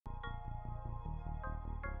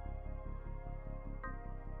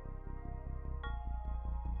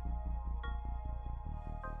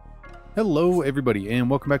Hello everybody and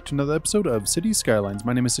welcome back to another episode of City Skylines.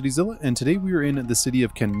 My name is CityZilla and today we are in the city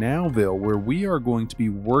of Canalville where we are going to be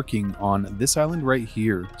working on this island right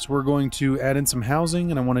here. So we're going to add in some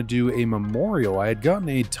housing and I want to do a memorial. I had gotten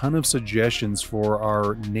a ton of suggestions for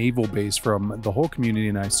our naval base from the whole community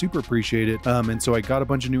and I super appreciate it. And so I got a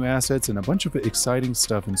bunch of new assets and a bunch of exciting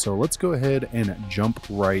stuff, and so let's go ahead and jump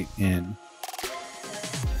right in.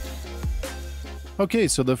 Okay,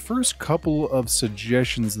 so the first couple of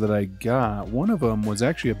suggestions that I got, one of them was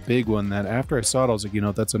actually a big one that after I saw it, I was like, you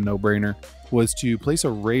know, that's a no-brainer, was to place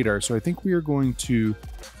a radar. So I think we are going to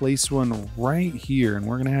place one right here, and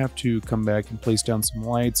we're going to have to come back and place down some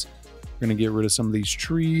lights. We're going to get rid of some of these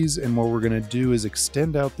trees, and what we're going to do is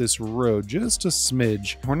extend out this road just a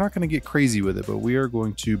smidge. We're not going to get crazy with it, but we are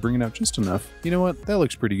going to bring it out just enough. You know what? That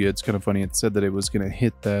looks pretty good. It's kind of funny. It said that it was going to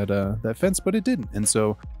hit that fence, but it didn't. And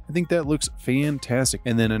so I think that looks fantastic.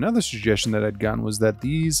 And then another suggestion that I'd gotten was that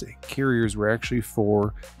these carriers were actually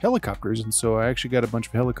for helicopters. And so I actually got a bunch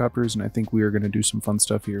of helicopters, and I think we are going to do some fun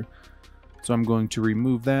stuff here. So I'm going to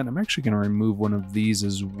remove that. I'm actually going to remove one of these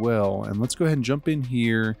as well. And let's go ahead and jump in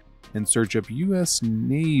here and search up US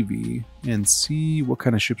Navy and see what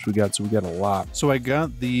kind of ships we got. So we got a lot. So I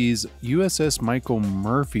got these USS Michael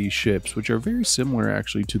Murphy ships, which are very similar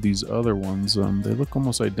actually to these other ones. They look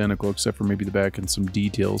almost identical except for maybe the back and some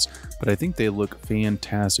details, but I think they look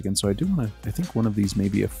fantastic. And so I do want to, I think one of these may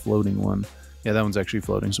be a floating one. Yeah, that one's actually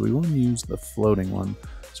floating. So we want to use the floating one.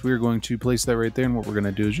 So we are going to place that right there, and what we're going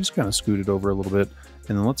to do is just kind of scoot it over a little bit,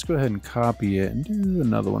 and then let's go ahead and copy it and do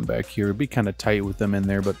another one back here. It'd be kind of tight with them in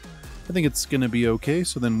there, but I think it's going to be okay.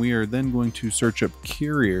 So then we are then going to search up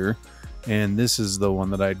carrier, and this is the one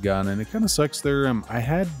that I'd gotten, and it kind of sucks there. I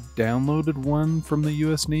had downloaded one from the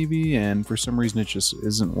US Navy, and for some reason it just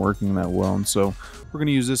isn't working that well, and so we're going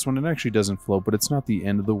to use this one. It actually doesn't float, but it's not the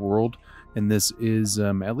end of the world. And this is,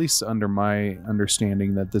 at least under my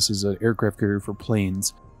understanding, that this is an aircraft carrier for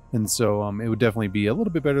planes. And so it would definitely be a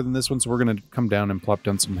little bit better than this one. So we're going to come down and plop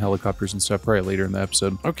down some helicopters and stuff probably later in the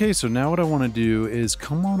episode. Okay, so now what I want to do is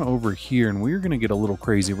come on over here, and we're going to get a little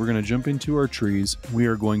crazy. We're going to jump into our trees. We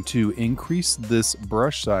are going to increase this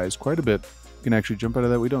brush size quite a bit. We can actually jump out of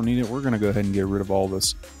that. We don't need it. We're going to go ahead and get rid of all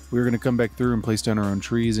this. We're going to come back through and place down our own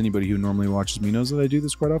trees. Anybody who normally watches me knows that I do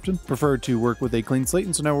this quite often. Prefer to work with a clean slate.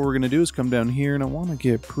 And so now what we're going to do is come down here, and I want to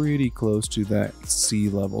get pretty close to that sea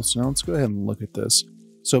level. So now let's go ahead and look at this.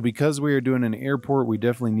 So because we are doing an airport, we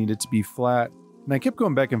definitely need it to be flat. And I kept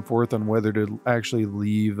going back and forth on whether to actually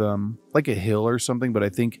leave like a hill or something, but I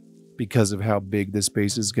think because of how big this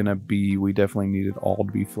base is going to be, we definitely need it all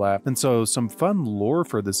to be flat. And so some fun lore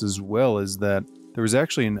for this as well is that there was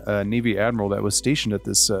actually a Navy admiral that was stationed at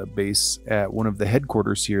this base at one of the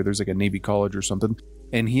headquarters here. There's like a Navy college or something.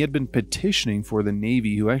 And he had been petitioning for the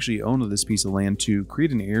Navy, who actually owned this piece of land, to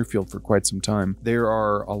create an airfield for quite some time. There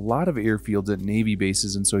are a lot of airfields at Navy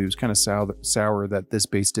bases, and so he was kind of sour that this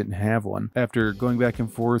base didn't have one. After going back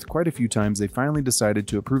and forth quite a few times, they finally decided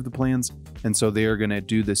to approve the plans, and so they are going to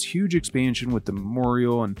do this huge expansion with the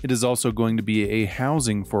memorial, and it is also going to be a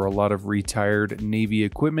housing for a lot of retired Navy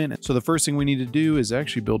equipment. So the first thing we need to do is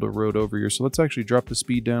actually build a road over here. So let's actually drop the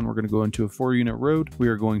speed down. We're going to go into a 4-unit road. We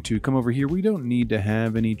are going to come over here. We don't need to have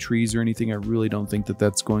any trees or anything. I really don't think that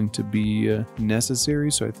that's going to be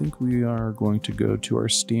necessary, so I think we are going to go to our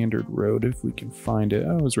standard road if we can find it.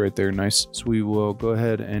 Oh, it was right there. Nice. So we will go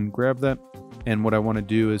ahead and grab that, and what I want to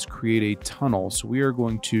do is create a tunnel. So we are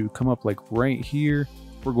going to come up like right here.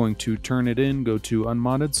 We're going to turn it in, go to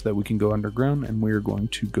unmodded so that we can go underground, and we're going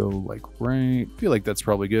to go like right, I feel like that's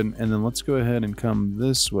probably good. And then let's go ahead and come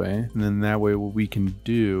this way, and then that way what we can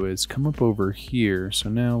do is come up over here. So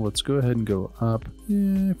now let's go ahead and go up.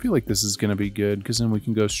 Yeah, I feel like this is going to be good because then we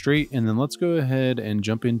can go straight, and then let's go ahead and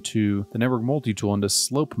jump into the network multi-tool into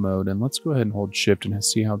slope mode, and let's go ahead and hold shift and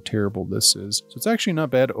see how terrible this is. So it's actually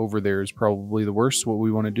not bad. Over there is probably the worst. What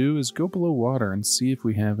we want to do is go below water and see if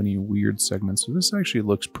we have any weird segments. So this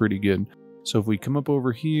actually looks pretty good. So if we come up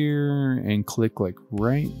over here and click like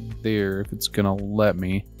right there, if it's gonna let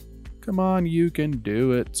me, come on, you can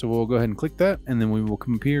do it. So we'll go ahead and click that, and then we will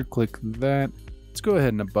come up here, click that. Let's go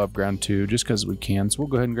ahead and above ground too, just because we can. So we'll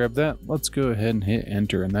go ahead and grab that. Let's go ahead and hit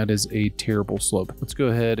enter, and that is a terrible slope. Let's go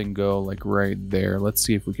ahead and go like right there. Let's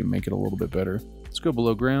see if we can make it a little bit better. Let's go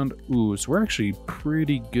below ground. Ooh, so we're actually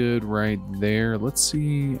pretty good right there. Let's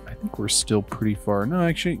see. I think we're still pretty far. No,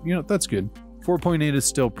 actually, you know, that's good. 4.8 is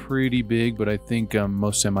still pretty big, but I think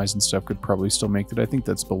most semis and stuff could probably still make it. I think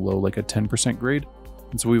that's below like a 10% grade.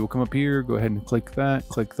 And so we will come up here, go ahead and click that,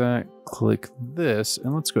 click this,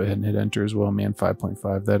 and let's go ahead and hit enter as well. Man,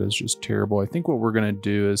 5.5, that is just terrible. I think what we're going to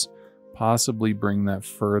do is possibly bring that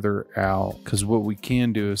further out, because what we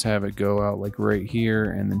can do is have it go out like right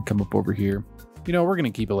here and then come up over here. You know, we're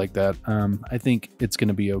going to keep it like that. I think it's going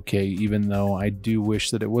to be okay, even though I do wish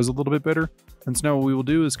that it was a little bit better. And so now what we will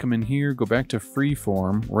do is come in here, go back to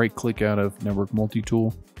freeform, right click out of network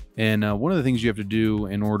multi-tool. And one of the things you have to do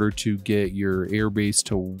in order to get your airbase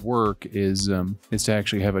to work is to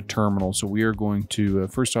actually have a terminal. So we are going to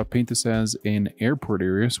first off paint this as an airport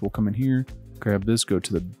area. So we'll come in here, grab this, go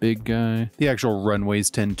to the big guy. The actual runways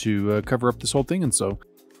tend to cover up this whole thing. And so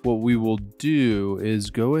what we will do is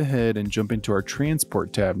go ahead and jump into our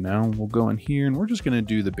transport tab now. We'll go in here and we're just going to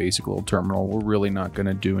do the basic little terminal. We're really not going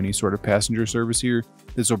to do any sort of passenger service here.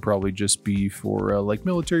 This will probably just be for like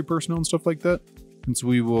military personnel and stuff like that. And so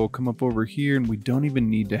we will come up over here, and we don't even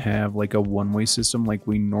need to have like a one-way system like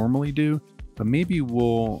we normally do, but maybe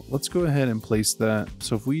let's go ahead and place that.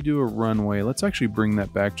 So if we do a runway, let's actually bring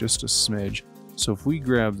that back just a smidge. So if we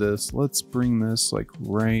grab this, let's bring this like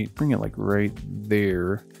bring it like right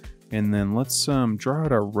there. And then let's draw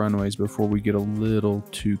out our runways before we get a little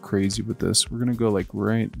too crazy with this. We're gonna go like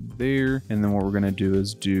right there. And then what we're gonna do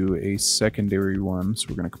is do a secondary one. So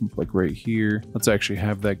we're gonna come up like right here. Let's actually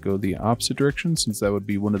have that go the opposite direction, since that would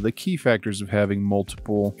be one of the key factors of having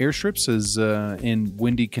multiple airstrips is in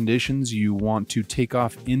windy conditions, you want to take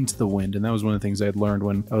off into the wind. And that was one of the things I had learned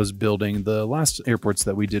when I was building the last airports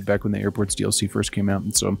that we did back when the airports DLC first came out.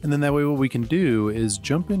 And then that way what we can do is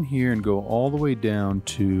jump in here and go all the way down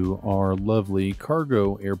to our lovely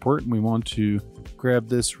cargo airport, and we want to grab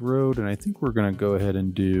this road, and I think we're going to go ahead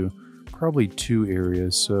and do probably 2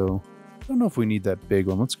 areas. So I don't know if we need that big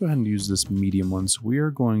one. Let's go ahead and use this medium one. So we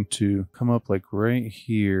are going to come up like right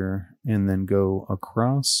here and then go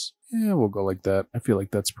across. Yeah, we'll go like that. I feel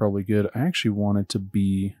like that's probably good. I actually want it to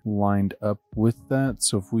be lined up with that.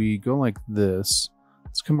 So if we go like this,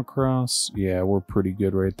 let's come across. Yeah, we're pretty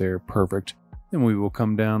good right there. Perfect. Then we will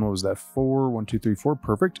come down, what was that, 4? 1, 2, 3, 4,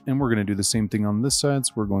 perfect. And we're going to do the same thing on this side.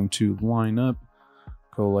 So we're going to line up,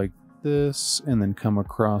 go like this, and then come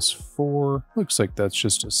across 4. Looks like that's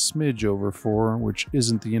just a smidge over 4, which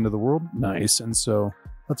isn't the end of the world. Nice. And so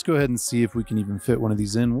let's go ahead and see if we can even fit one of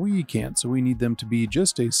these in. We can't, so we need them to be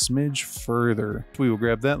just a smidge further. So we will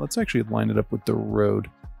grab that. Let's actually line it up with the road.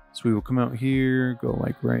 So we will come out here, go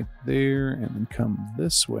like right there, and then come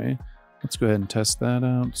this way. Let's go ahead and test that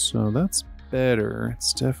out. So that's better.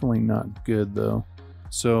 It's definitely not good though.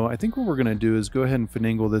 So I think what we're going to do is go ahead and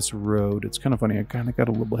finagle this road. It's kind of funny. I kind of got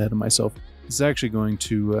a little ahead of myself. It's actually going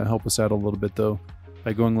to help us out a little bit though.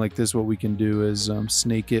 By going like this, what we can do is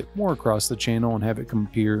snake it more across the channel and have it come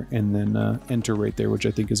up here and then enter right there, which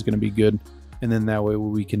I think is going to be good. And then that way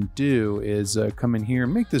what we can do is come in here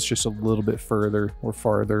and make this just a little bit further or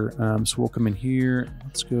farther. So we'll come in here.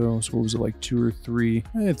 Let's go. So what was it, like 2 or 3?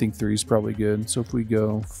 I think 3 is probably good. So if we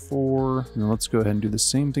go 4, and let's go ahead and do the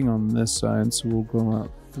same thing on this side. So we'll go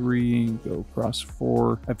out 3, go across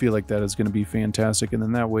 4. I feel like that is going to be fantastic. And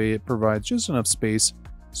then that way it provides just enough space.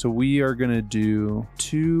 So we are going to do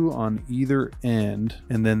 2 on either end.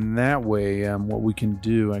 And then that way, what we can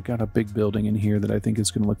do, I got a big building in here that I think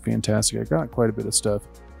is going to look fantastic. I got quite a bit of stuff.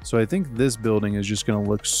 So I think this building is just going to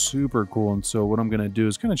look super cool. And so what I'm going to do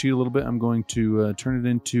is kind of cheat a little bit. I'm going to turn it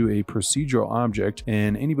into a procedural object.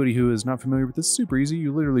 And anybody who is not familiar with this, super easy.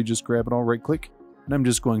 You literally just grab it all, right click. And I'm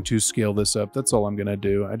just going to scale this up. That's all I'm going to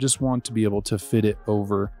do. I just want to be able to fit it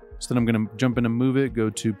over. So then I'm going to jump in and move it, go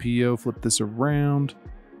to PO, flip this around.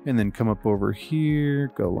 And then come up over here,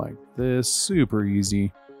 go like this, super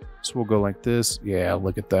easy. So we'll go like this. Yeah,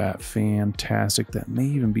 look at that, fantastic. That may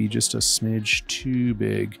even be just a smidge too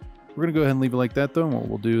big. We're gonna go ahead and leave it like that though. And what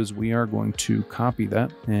we'll do is we are going to copy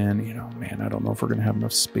that. And you know, man, I don't know if we're gonna have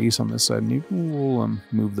enough space on this side. Maybe we'll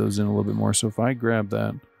move those in a little bit more. So if I grab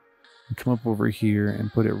that, come up over here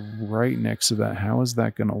and put it right next to that, how is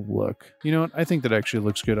that gonna look? You know what, I think that actually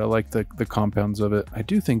looks good. I like the compounds of it.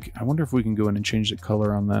 I wonder if we can go in and change the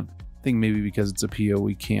color on that. I think maybe because it's a PO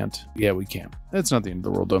we can't. Yeah, we can. That's not the end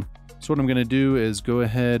of the world though. So what I'm gonna do is go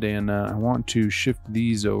ahead and I want to shift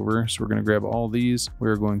these over. So we're gonna grab all these.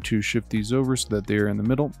 We're going to shift these over so that they're in the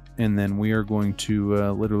middle. And then we are going to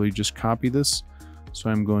literally just copy this. So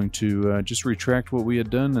I'm going to just retract what we had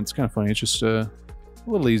done. It's kind of funny, it's just a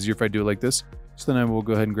little easier if I do it like this. So then I will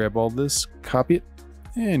go ahead and grab all this, copy it,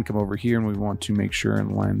 and come over here, and we want to make sure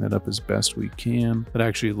and line that up as best we can. That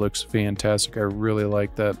actually looks fantastic. I really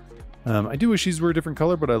like that. I do wish these were a different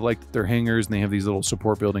color, but I like that they're hangers and they have these little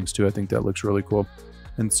support buildings too. I think that looks really cool.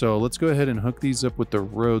 And so let's go ahead and hook these up with the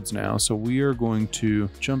roads now. So we are going to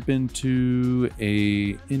jump into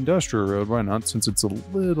a industrial road. Why not? Since it's a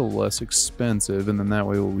little less expensive. And then that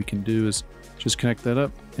way what we can do is just connect that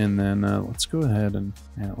up. And then let's go ahead and,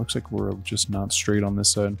 it looks like we're just not straight on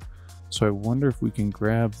this side. So I wonder if we can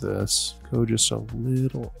grab this, go just a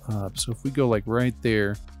little up. So if we go like right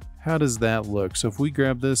there, how does that look? So if we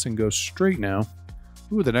grab this and go straight now,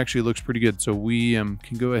 ooh, that actually looks pretty good. So we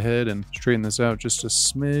can go ahead and straighten this out just a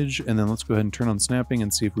smidge, and then let's go ahead and turn on snapping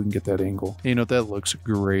and see if we can get that angle. Hey, you know, that looks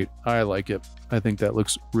great. I like it. I think that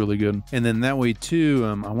looks really good. And then that way too,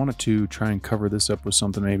 I wanted to try and cover this up with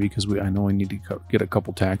something maybe, because I know we need to get a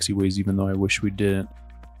couple taxiways, even though I wish we didn't.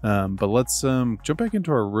 But let's jump back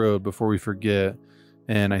into our road before we forget.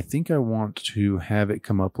 And I think I want to have it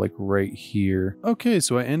come up like right here. Okay,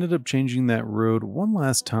 so I ended up changing that road one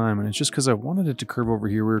last time, and it's just because I wanted it to curve over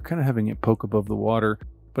here. We were kind of having it poke above the water,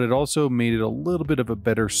 but it also made it a little bit of a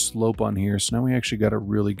better slope on here. So now we actually got a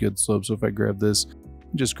really good slope. So if I grab this,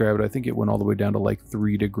 just grab it, I think it went all the way down to like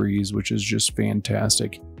 3 degrees, which is just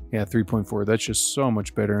fantastic. Yeah, 3.4, that's just so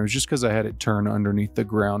much better. And it was just because I had it turn underneath the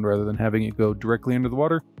ground rather than having it go directly under the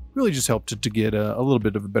water. Really just helped it to get a little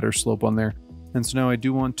bit of a better slope on there. And so now I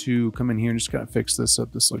do want to come in here and just kind of fix this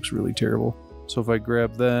up. This looks really terrible. So if I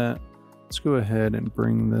grab that, let's go ahead and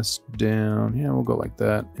bring this down. Yeah, we'll go like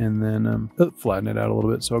that. And then flatten it out a little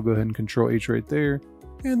bit. So I'll go ahead and Control H right there.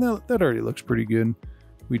 And that already looks pretty good.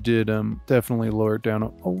 We did definitely lower it down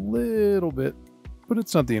a little bit, but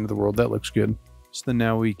it's not the end of the world. That looks good. So then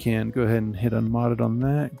now we can go ahead and hit unmodded on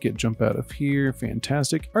that, jump out of here.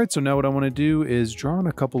 Fantastic. All right, so now what I want to do is draw on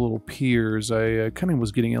a couple little piers. I kind of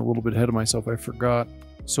was getting a little bit ahead of myself. I forgot.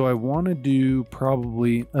 So I want to do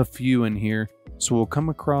probably a few in here. So we'll come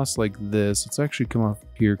across like this. Let's actually come up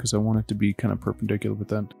here because I want it to be kind of perpendicular with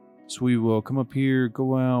that. So we will come up here,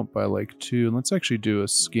 go out by like 2, and let's actually do a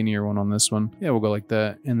skinnier one on this one. Yeah, we'll go like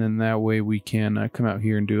that, and then that way we can come out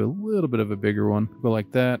here and do a little bit of a bigger one. Go like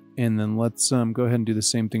that, and then let's go ahead and do the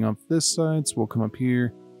same thing off this side. So we'll come up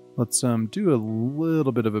here. Let's do a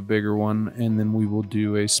little bit of a bigger one, and then we will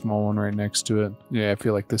do a small one right next to it. Yeah, I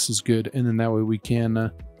feel like this is good, and then that way we can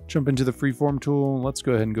jump into the freeform tool. Let's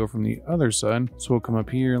go ahead and go from the other side. So we'll come up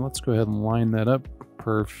here, and let's go ahead and line that up.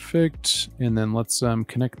 Perfect. And then let's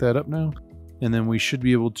connect that up now. And then we should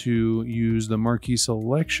be able to use the marquee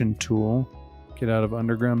selection tool. Get out of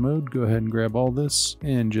underground mode. Go ahead and grab all this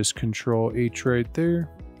and just Control H right there.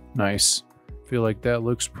 Nice. Feel like that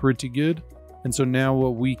looks pretty good. And so now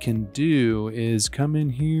what we can do is come in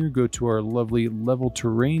here, go to our lovely level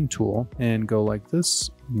terrain tool and go like this.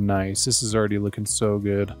 Nice. This is already looking so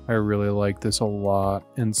good. I really like this a lot.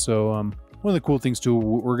 And so one of the cool things too,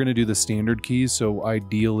 we're going to do the standard keys, so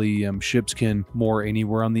ideally ships can moor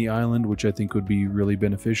anywhere on the island, which I think would be really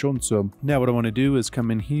beneficial. And so now what I want to do is come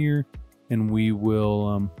in here and we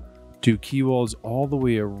will do key walls all the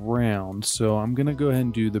way around. So I'm going to go ahead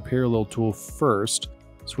and do the parallel tool first.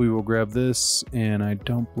 So we will grab this, and I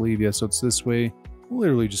don't believe, yeah, so it's this way. We'll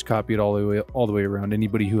literally just copy it all the way around.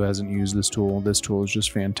 Anybody who hasn't used this tool is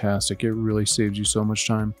just fantastic. It really saves you so much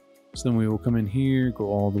time. So then we will come in here, go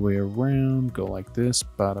all the way around, go like this,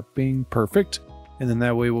 bada bing, perfect. And then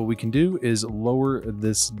that way what we can do is lower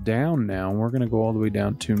this down now. We're going to go all the way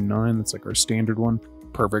down to 9. That's like our standard one.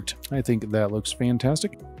 Perfect. I think that looks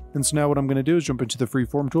fantastic. And so now what I'm going to do is jump into the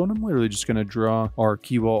freeform tool, and I'm literally just going to draw our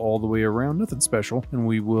key wall all the way around, nothing special. And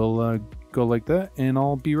we will go like that, and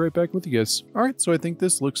I'll be right back with you guys. All right, so I think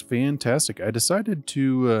this looks fantastic. I decided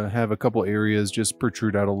to have a couple areas just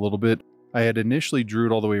protrude out a little bit. I had initially drew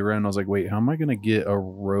it all the way around. I was like, wait, how am I going to get a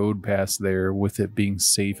road past there with it being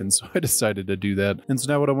safe? And so I decided to do that. And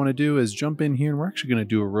so now what I want to do is jump in here, and we're actually going to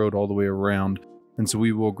do a road all the way around. And so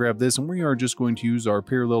we will grab this, and we are just going to use our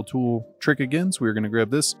parallel tool trick again. So we're going to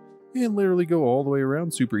grab this and literally go all the way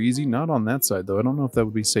around. Super easy. Not on that side though. I don't know if that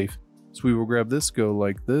would be safe. So we will grab this, go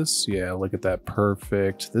like this. Yeah, look at that.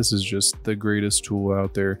 Perfect. This is just the greatest tool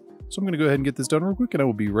out there. So I'm going to go ahead and get this done real quick, and I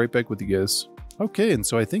will be right back with you guys. Okay, and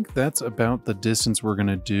so I think that's about the distance we're going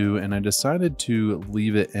to do, and I decided to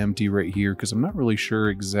leave it empty right here because I'm not really sure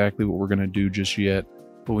exactly what we're going to do just yet.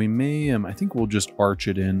 But we may, I think we'll just arch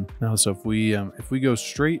it in. Now, so if we go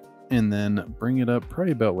straight and then bring it up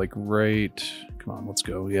probably about like right, come on, let's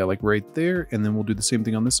go. Yeah, like right there. And then we'll do the same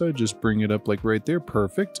thing on this side. Just bring it up like right there.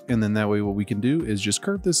 Perfect. And then that way what we can do is just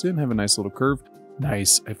curve this in, have a nice little curve.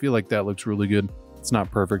 Nice. I feel like that looks really good. It's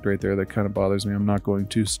not perfect right there. That kind of bothers me. I'm not going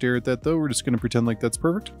to stare at that though. We're just going to pretend like that's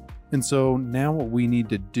perfect. And so now what we need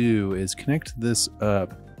to do is connect this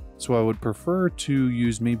up. So I would prefer to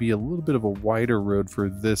use maybe a little bit of a wider road for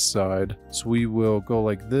this side. So we will go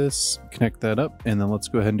like this, connect that up, and then let's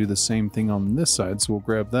go ahead and do the same thing on this side. So we'll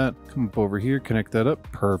grab that, come up over here, connect that up.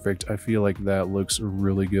 Perfect. I feel like that looks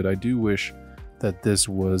really good. I do wish that this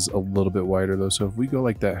was a little bit wider though. So if we go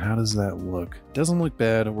like that, how does that look? Doesn't look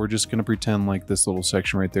bad. We're just going to pretend like this little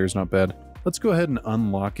section right there is not bad. Let's go ahead and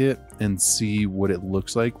unlock it and see what it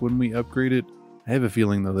looks like when we upgrade it. I have a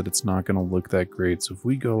feeling though that it's not going to look that great. So if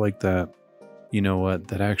we go like that, you know what?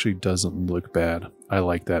 That actually doesn't look bad. I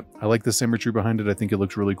like that. I like the symmetry behind it. I think it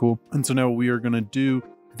looks really cool. And so now what we are going to do,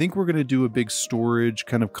 I think we're going to do a big storage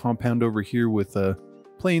kind of compound over here with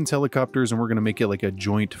planes, helicopters, and we're going to make it like a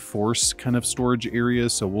joint force kind of storage area.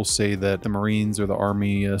 So we'll say that the Marines or the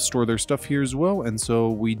Army store their stuff here as well. And so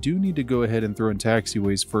we do need to go ahead and throw in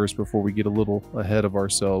taxiways first before we get a little ahead of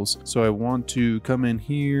ourselves. So I want to come in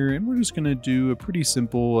here and we're just going to do a pretty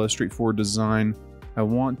simple, straightforward design. I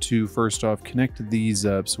want to first off connect these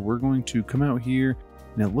up. So we're going to come out here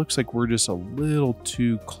and it looks like we're just a little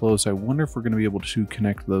too close. I wonder if we're going to be able to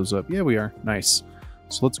connect those up. Yeah, we are. Nice.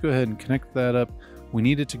 So let's go ahead and connect that up. We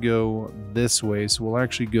need it to go this way, so we'll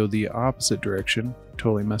actually go the opposite direction.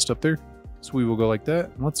 Totally messed up there. So we will go like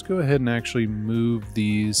that. Let's go ahead and actually move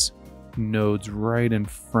these nodes right in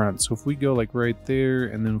front. So if we go like right there,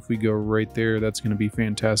 and then if we go right there, that's going to be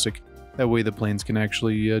fantastic. That way the planes can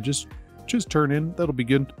actually just turn in. That'll be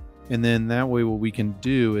good. And then that way what we can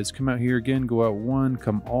do is come out here again, go out one,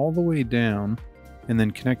 come all the way down, and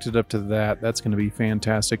then connect it up to that. That's going to be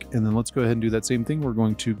fantastic. And then let's go ahead and do that same thing. We're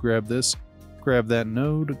going to grab this. Grab that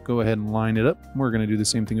node, go ahead and line it up. We're going to do the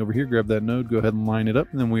same thing over here. Grab that node, go ahead and line it up.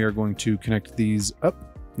 And then we are going to connect these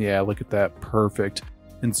up. Yeah, look at that. Perfect.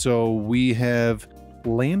 And so we have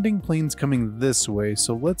landing planes coming this way.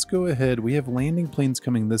 So let's go ahead. We have landing planes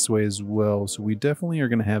coming this way as well. So we definitely are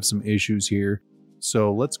going to have some issues here.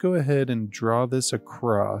 So let's go ahead and draw this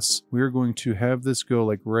across. We're going to have this go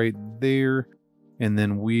like right there. And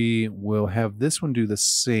then we will have this one do the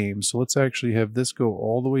same. So let's actually have this go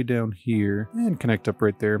all the way down here and connect up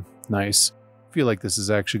right there. Nice. I feel like this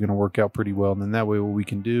is actually going to work out pretty well. And then that way what we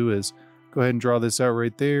can do is go ahead and draw this out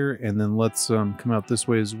right there. And then let's come out this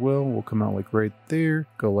way as well. We'll come out like right there,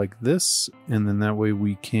 go like this. And then that way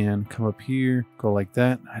we can come up here, go like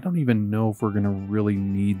that. I don't even know if we're going to really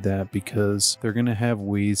need that because they're going to have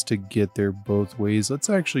ways to get there both ways. Let's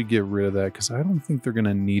actually get rid of that because I don't think they're going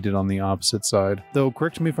to need it on the opposite side. Though,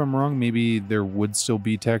 correct me if I'm wrong, maybe there would still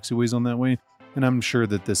be taxiways on that way. And I'm sure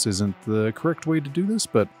that this isn't the correct way to do this,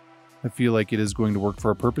 but I feel like it is going to work for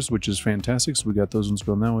our purpose, which is fantastic. So we got those ones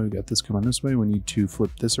going that way. We got this coming this way. We need to flip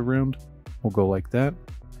this around. We'll go like that.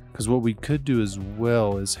 Because what we could do as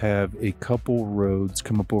well is have a couple roads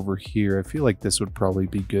come up over here. I feel like this would probably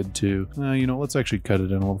be good too. You know, let's actually cut it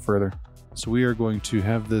in a little further. So we are going to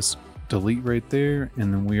have this delete right there,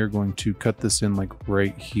 and then we are going to cut this in like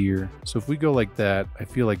right here. So if we go like that, I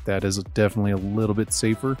feel like that is definitely a little bit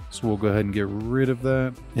safer. So we'll go ahead and get rid of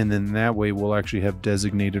that. And then that way we'll actually have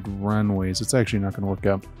designated runways. It's actually not going to work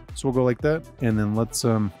out. So we'll go like that. And then let's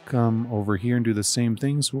come over here and do the same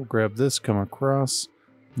thing. So we'll grab this, come across.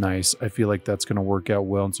 Nice. I feel like that's going to work out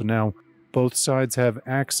well. And so now both sides have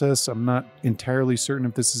access. I'm not entirely certain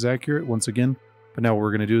if this is accurate once again. But now what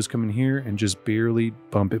we're going to do is come in here and just barely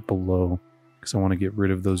bump it below because I want to get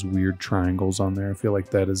rid of those weird triangles on there. I feel like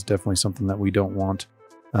that is definitely something that we don't want.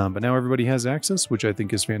 But now everybody has access, which I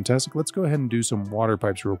think is fantastic. Let's go ahead and do some water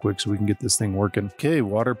pipes real quick so we can get this thing working. Okay,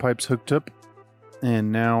 water pipes hooked up.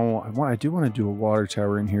 And now I do want to do a water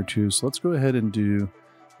tower in here too. So let's go ahead and do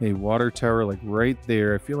a water tower like right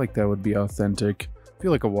there. I feel like that would be authentic. I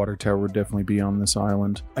feel like a water tower would definitely be on this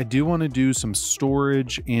island. I do want to do some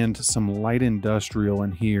storage and some light industrial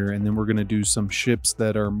in here, and then we're going to do some ships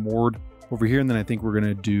that are moored over here, and then I think we're going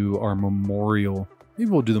to do our memorial. Maybe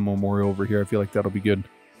we'll do the memorial over here. I feel like that'll be good.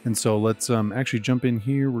 And so let's actually jump in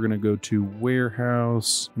here. We're going to go to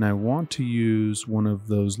warehouse, and I want to use one of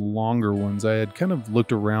those longer ones. I had kind of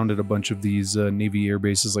looked around at a bunch of these Navy air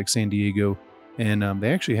bases like San Diego, and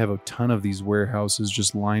they actually have a ton of these warehouses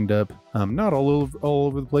just lined up. Not all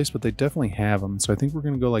over the place, but they definitely have them. So I think we're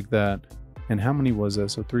going to go like that. And how many was that?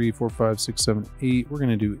 So 3, 4, 5, 6, 7, 8. We're going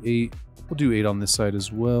to do 8. We'll do 8 on this side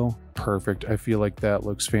as well. Perfect. I feel like that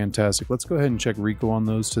looks fantastic. Let's go ahead and check RICO on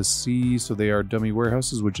those to see. So they are dummy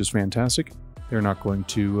warehouses, which is fantastic. They're not going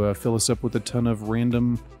to fill us up with a ton of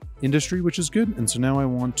random industry, which is good. And so now I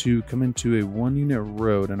want to come into a 1-unit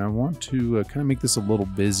road, and I want to kind of make this a little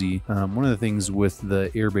busy. One of the things with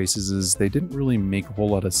the air bases is they didn't really make a whole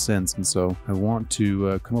lot of sense, and so I want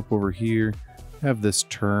to come up over here, have this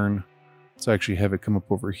turn. Let's actually have it come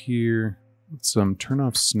up over here, Let's turn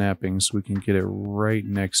off snapping so we can get it right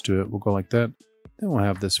next to it. We'll go like that. Then we'll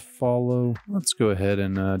have this follow. Let's go ahead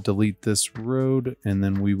and delete this road, and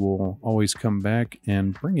then we will always come back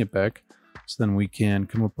and bring it back. So then we can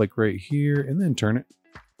come up like right here and then turn it.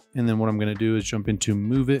 And then what I'm going to do is jump into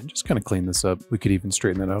move it and just kind of clean this up. We could even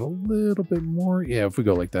straighten that out a little bit more. Yeah, if we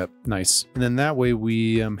go like that, nice. And then that way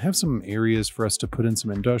we have some areas for us to put in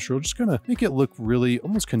some industrial, just kind of make it look really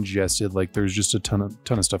almost congested, like there's just a ton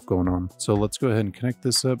of stuff going on. So let's go ahead and connect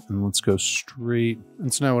this up and let's go straight.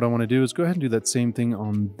 And so now what I want to do is go ahead and do that same thing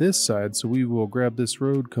on this side. So we will grab this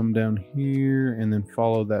road, come down here, and then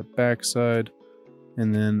follow that back side.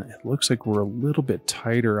 And then it looks like we're a little bit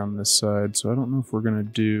tighter on this side, so I don't know if we're going to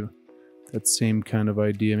do that same kind of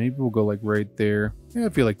idea. Maybe we'll go like right there. Yeah, I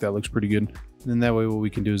feel like that looks pretty good. And then that way what we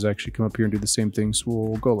can do is actually come up here and do the same thing. So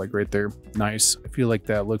we'll go like right there. Nice. I feel like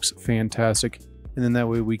that looks fantastic. And then that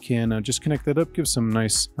way we can just connect that up, give some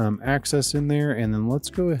nice access in there. And then let's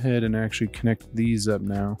go ahead and actually connect these up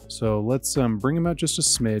now. So let's bring them out just a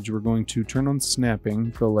smidge. We're going to turn on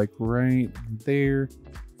snapping, go like right there.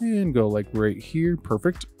 And go like right here,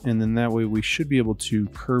 perfect. And then that way we should be able to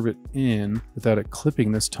curve it in without it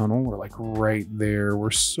clipping this tunnel. We're like right there, we're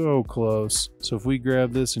so close. So if we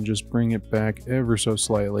grab this and just bring it back ever so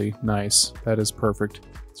slightly, nice, that is perfect.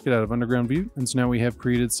 Let's get out of underground view. And so now we have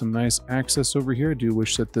created some nice access over here. I do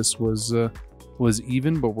wish that this was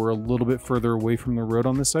even, but we're a little bit further away from the road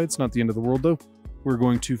on this side. It's not the end of the world though. We're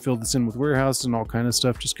going to fill this in with warehouses and all kind of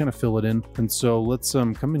stuff, just kind of fill it in. And so let's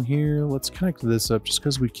come in here, let's connect this up just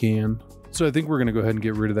because we can. So I think we're going to go ahead and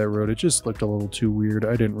get rid of that road. It just looked a little too weird.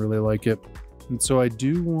 I didn't really like it. And so I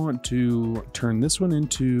do want to turn this one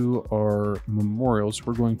into our memorials.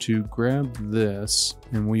 We're going to grab this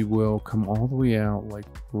and we will come all the way out like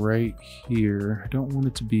right here. I don't want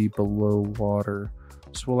it to be below water.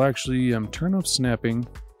 So we'll actually turn off snapping,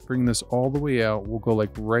 bring this all the way out. We'll go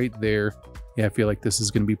like right there. Yeah, I feel like this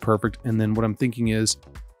is going to be perfect. And then what I'm thinking is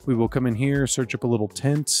we will come in here, search up a little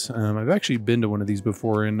tent. I've actually been to one of these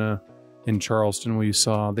before in Charleston. We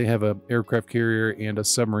saw they have an aircraft carrier and a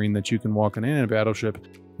submarine that you can walk on, and a battleship.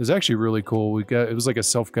 It was actually really cool. It was like a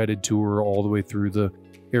self-guided tour all the way through the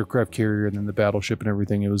aircraft carrier and then the battleship and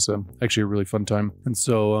everything. It was actually a really fun time. And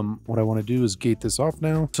so what I want to do is gate this off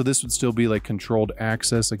now. So this would still be like controlled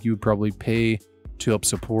access, like you would probably pay to help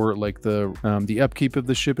support like the upkeep of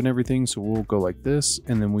the ship and everything. So we'll go like this,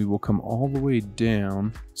 and then we will come all the way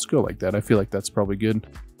down. Let's go like that. I feel like that's probably good.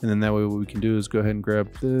 And then that way what we can do is go ahead and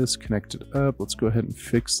grab this, connect it up. Let's go ahead and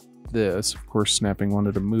fix this. Of course, snapping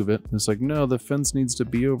wanted to move it. It's like, no, the fence needs to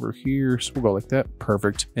be over here. So we'll go like that.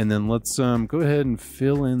 Perfect. And then let's go ahead and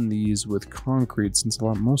fill in these with concrete, since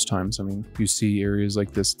most times, I mean, you see areas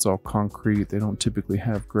like this, it's all concrete. They don't typically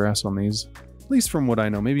have grass on these. At least from what I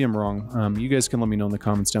know. Maybe I'm wrong. You guys can let me know in the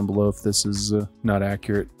comments down below if this is not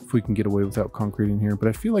accurate, if we can get away without concrete in here. But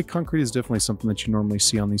I feel like concrete is definitely something that you normally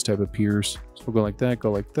see on these type of piers. So we'll go like that, go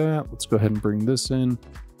like that. Let's go ahead and bring this in.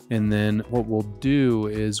 And then what we'll do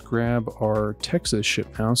is grab our Texas ship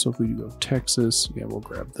now. So if we go Texas, yeah, we'll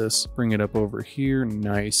grab this, bring it up over here.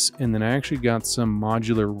 Nice. And then I actually got some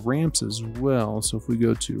modular ramps as well. So if we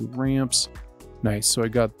go to ramps, nice. So I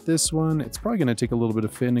got this one. It's probably going to take a little bit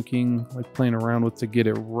of finicking, like playing around with to get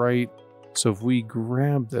it right. So if we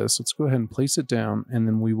grab this, let's go ahead and place it down, and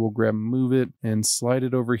then we will grab move it and slide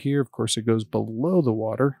it over here. Of course, it goes below the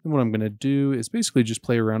water. And what I'm going to do is basically just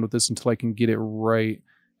play around with this until I can get it right.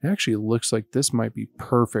 It actually looks like this might be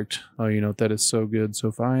perfect. Oh, you know, that is so good. So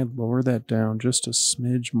if I lower that down just a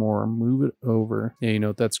smidge more, move it over. Yeah, you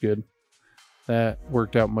know, that's good. That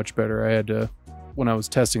worked out much better. I had to, when I was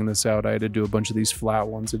testing this out, I had to do a bunch of these flat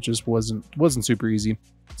ones. It just wasn't super easy.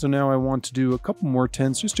 So now I want to do a couple more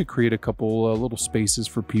tents just to create a couple little spaces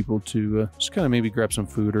for people to just kind of maybe grab some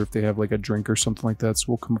food, or if they have like a drink or something like that. So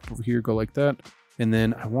we'll come up over here, go like that. And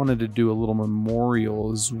then I wanted to do a little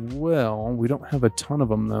memorial as well. We don't have a ton of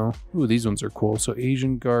them though. Ooh, these ones are cool. So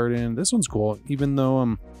Asian Garden, this one's cool. Even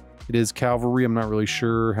though it is cavalry, I'm not really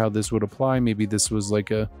sure how this would apply. Maybe this was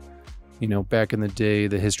like a, you know, back in the day,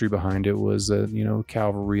 the history behind it was that, you know,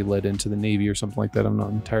 cavalry led into the Navy or something like that. I'm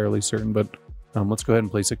not entirely certain, but let's go ahead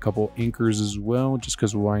and place a couple anchors as well, just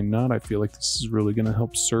because why not? I feel like this is really going to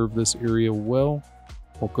help serve this area well.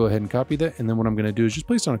 We'll go ahead and copy that, and then what I'm going to do is just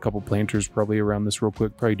place on a couple planters probably around this real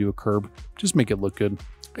quick, probably do a curb, just make it look good.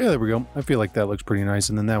 Yeah, there we go. I feel like that looks pretty nice,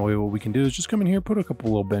 and then that way what we can do is just come in here, put a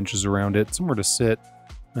couple little benches around it, somewhere to sit,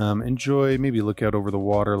 enjoy, maybe look out over the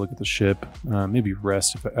water, look at the ship, maybe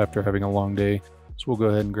rest after having a long day. So we'll go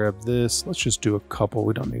ahead and grab this. Let's just do a couple.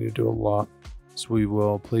 We don't need to do a lot. So we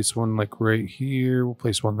will place one like right here. We'll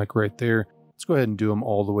place one like right there. Let's go ahead and do them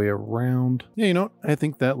all the way around. Yeah, you know what? I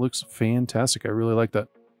think that looks fantastic. I really like that.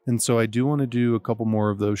 And so I do want to do a couple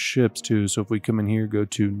more of those ships too. So if we come in here, go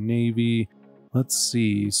to Navy, let's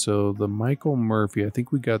see. So the Michael Murphy, I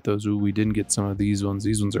think we got those. Ooh, we didn't get some of these ones.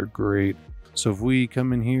 These ones are great. So if we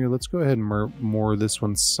come in here, let's go ahead and moor this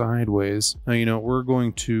one sideways. Now, you know, we're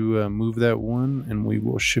going to move that one and we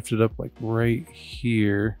will shift it up like right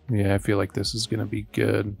here. Yeah, I feel like this is going to be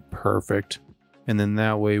good. Perfect. And then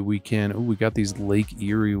that way we can, oh, we got these Lake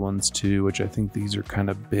Erie ones too, which I think these are kind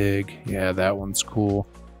of big. Yeah, that one's cool.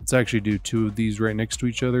 Let's actually do two of these right next to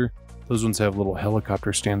each other. Those ones have little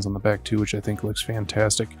helicopter stands on the back too, which I think looks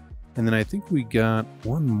fantastic. And then I think we got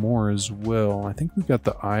one more as well. I think we got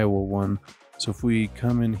the Iowa one. So if we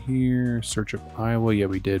come in here, search up Iowa, yeah,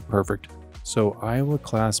 we did, perfect. So Iowa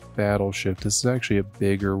class battleship, this is actually a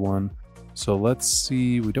bigger one. So let's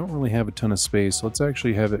see, we don't really have a ton of space. Let's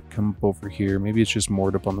actually have it come up over here. Maybe it's just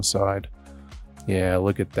moored up on the side. Yeah,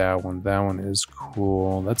 look at that one. That one is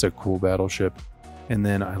cool. That's a cool battleship. And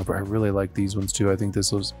then I really like these ones too. I think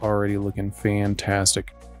this was already looking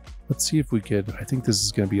fantastic. Let's see if we could, I think this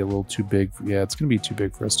is going to be a little too big. Yeah, it's going to be too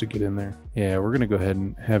big for us to get in there. Yeah, we're going to go ahead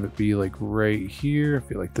and have it be like right here. I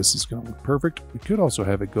feel like this is going to look perfect. We could also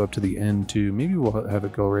have it go up to the end too. Maybe we'll have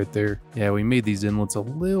it go right there. Yeah, we made these inlets a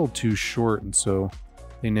little too short, and so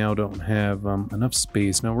they now don't have enough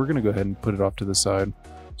space. Now we're going to go ahead and put it off to the side.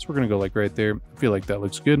 So we're going to go like right there. I feel like that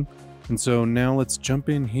looks good. And so now let's jump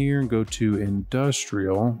in here and go to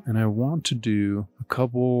industrial. And I want to do a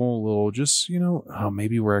couple little, just, you know,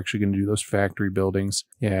 maybe we're actually going to do those factory buildings.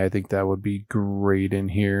 Yeah, I think that would be great in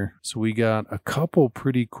here. So we got a couple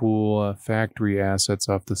pretty cool factory assets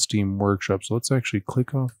off the Steam Workshop. So let's actually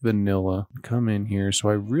click off vanilla, come in here. So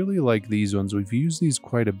I really like these ones. We've used these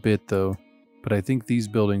quite a bit though, but I think these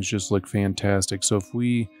buildings just look fantastic. So if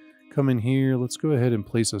we come in here, let's go ahead and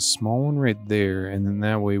place a small one right there, and then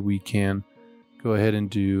that way we can go ahead and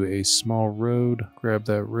do a small road, grab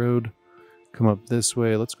that road, come up this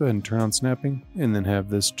way. Let's go ahead and turn on snapping and then have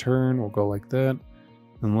this turn. We'll go like that.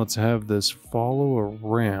 And let's have this follow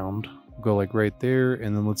around. We'll go like right there,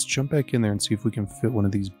 and then let's jump back in there and see if we can fit one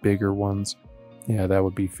of these bigger ones. Yeah, that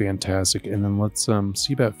would be fantastic. And then let's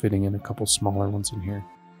see about fitting in a couple smaller ones in here.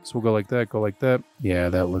 So we'll go like that, go like that. Yeah,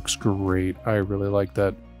 that looks great. I really like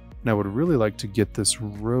that. And I would really like to get this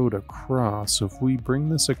road across. So if we bring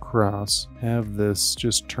this across, have this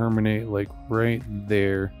just terminate like right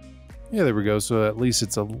there. Yeah, there we go. So at least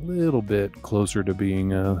it's a little bit closer to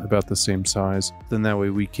being about the same size. Then that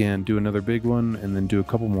way we can do another big one and then do a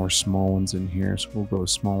couple more small ones in here. So we'll go a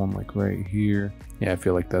small one like right here. Yeah, I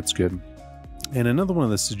feel like that's good. And another one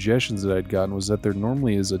of the suggestions that I'd gotten was that there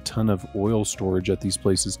normally is a ton of oil storage at these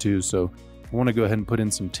places too. So I want to go ahead and put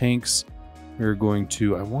in some tanks. We're going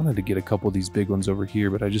to, I wanted to get a couple of these big ones over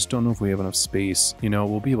here, but I just don't know if we have enough space. You know,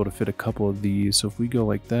 we'll be able to fit a couple of these. So if we go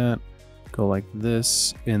like that, go like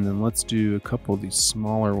this, and then let's do a couple of these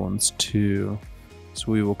smaller ones too.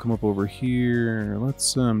 So we will come up over here.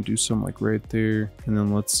 Let's do some like right there, and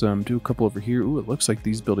then let's do a couple over here. Ooh, it looks like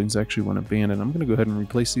these buildings actually went abandoned. I'm gonna go ahead and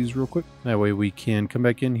replace these real quick. That way we can come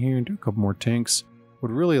back in here and do a couple more tanks.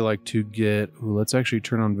 Would really like to get, ooh, let's actually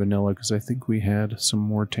turn on vanilla because I think we had some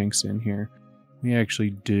more tanks in here. We actually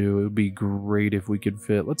do. It would be great if we could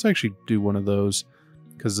fit. Let's actually do one of those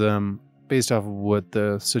because based off of what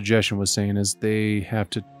the suggestion was saying is they have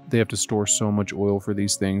to store so much oil for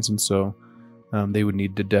these things, and so they would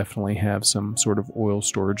need to definitely have some sort of oil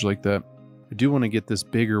storage like that. I do want to get this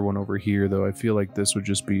bigger one over here though. I feel like this would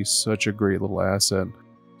just be such a great little asset.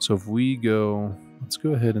 So if we go, let's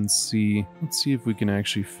go ahead and see. Let's see if we can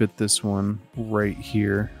actually fit this one right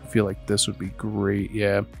here. I feel like this would be great.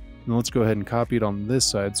 Yeah. And let's go ahead and copy it on this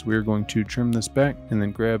side. So we're going to trim this back and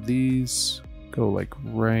then grab these, go like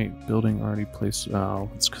right, building already placed.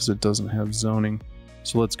 Oh, it's because it doesn't have zoning.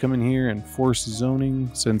 So let's come in here and force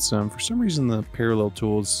zoning since for some reason the parallel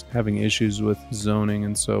tool is having issues with zoning.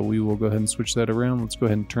 And so we will go ahead and switch that around. Let's go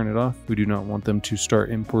ahead and turn it off. We do not want them to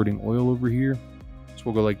start importing oil over here. So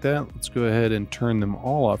we'll go like that. Let's go ahead and turn them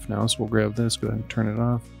all off now. So we'll grab this, go ahead and turn it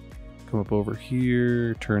off. Come up over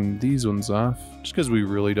here, turn these ones off. Just because we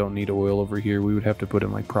really don't need oil over here. We would have to put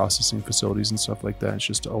in like processing facilities and stuff like that. It's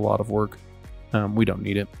just a lot of work. We don't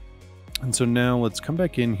need it. And so now let's come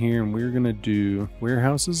back in here and we're going to do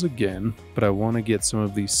warehouses again. But I want to get some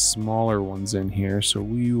of these smaller ones in here. So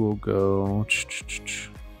we will go...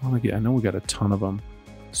 I know we got a ton of them.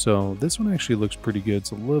 So this one actually looks pretty good.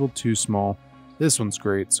 It's a little too small. This one's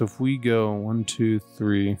great. So if we go 1, 2,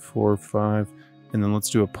 3, 4, 5... And then let's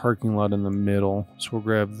do a parking lot in the middle. So we'll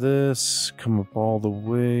grab this, come up all the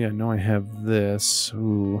way. I know I have this.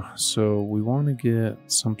 Ooh, so we want to get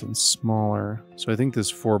something smaller. So I think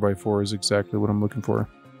this 4x4 is exactly what I'm looking for.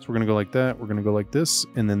 So we're going to go like that. We're going to go like this.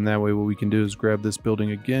 And then that way what we can do is grab this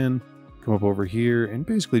building again, come up over here, and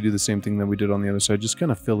basically do the same thing that we did on the other side. Just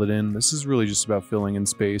kind of fill it in. This is really just about filling in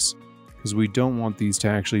space because we don't want these to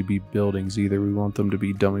actually be buildings either. We want them to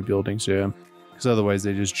be dummy buildings, yeah. Because otherwise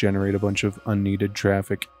they just generate a bunch of unneeded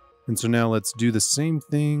traffic. And so now let's do the same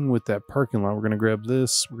thing with that parking lot. We're going to grab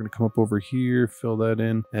this. We're going to come up over here, fill that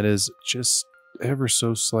in. That is just ever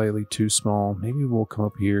so slightly too small. Maybe we'll come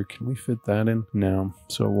up here. Can we fit that in? No.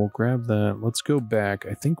 So we'll grab that. Let's go back.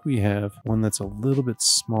 I think we have one that's a little bit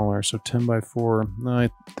smaller. So 10x4. No, I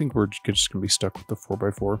think we're just going to be stuck with the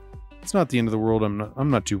 4x4. It's not the end of the world. I'm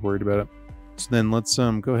not too worried about it. So then let's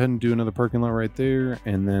go ahead and do another parking lot right there.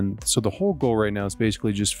 And then, so the whole goal right now is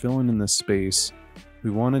basically just filling in this space.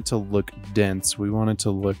 We want it to look dense. We want it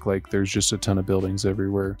to look like there's just a ton of buildings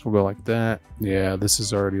everywhere. So we'll go like that. Yeah, this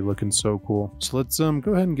is already looking so cool. So let's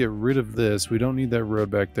go ahead and get rid of this. We don't need that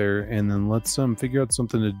road back there. And then let's figure out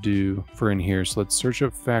something to do for in here. So let's search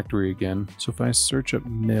up factory again. So if I search up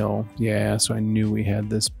mill, yeah, so I knew we had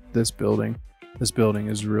this building. This building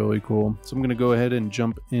is really cool. So I'm going to go ahead and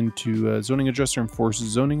jump into zoning adjuster and force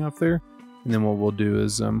zoning off there. And then what we'll do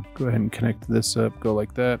is go ahead and connect this up, go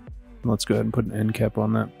like that. And let's go ahead and put an end cap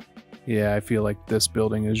on that. Yeah, I feel like this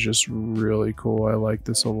building is just really cool. I like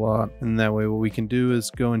this a lot. And that way what we can do is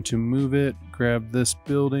go into move it, grab this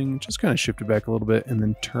building, just kind of shift it back a little bit and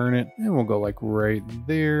then turn it. And we'll go like right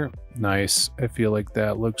there. Nice. I feel like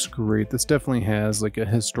that looks great. This definitely has like a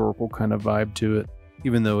historical kind of vibe to it,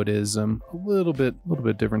 even though it is a little bit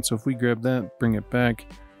different. So if we grab that, bring it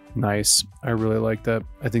back, nice. I really like that.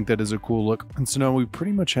 I think that is a cool look. And so now we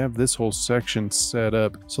pretty much have this whole section set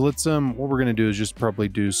up. So let's what we're gonna do is just probably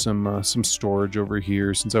do some storage over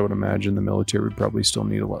here, since I would imagine the military would probably still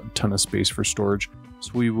need a ton of space for storage.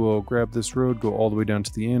 So we will grab this road, go all the way down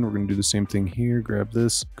to the end. We're gonna do the same thing here. Grab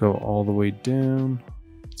this, go all the way down.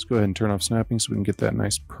 Let's go ahead and turn off snapping so we can get that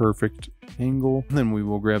nice perfect angle. And then we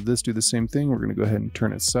will grab this, do the same thing. We're going to go ahead and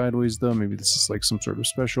turn it sideways though. Maybe this is like some sort of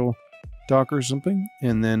special dock or something.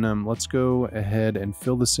 And then let's go ahead and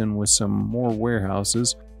fill this in with some more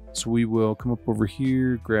warehouses. So we will come up over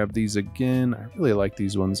here, grab these again. I really like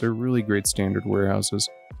these ones. They're really great standard warehouses.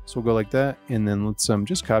 So we'll go like that. And then let's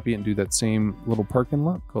just copy it and do that same little parking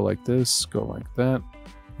lot. Go like this, go like that.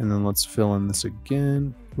 And then let's fill in this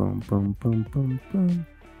again. Boom, boom, boom, boom, boom.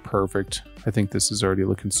 Perfect. I think this is already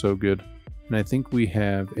looking so good. And I think we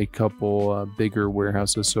have a couple bigger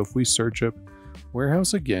warehouses. So if we search up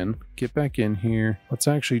warehouse again, get back in here, let's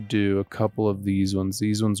actually do a couple of these ones.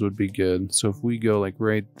 These ones would be good. So if we go like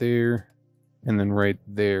right there and then right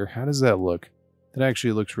there, how does that look? That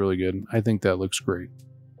actually looks really good. I think that looks great.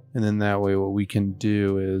 And then that way what we can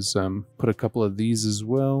do is put a couple of these as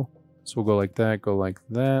well. So we'll go like that, go like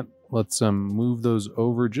that. Let's move those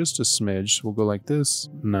over just a smidge. So we'll go like this.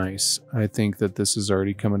 Nice. I think that this is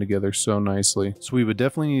already coming together so nicely. So we would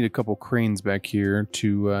definitely need a couple cranes back here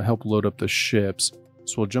to help load up the ships.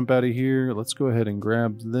 So we'll jump out of here. Let's go ahead and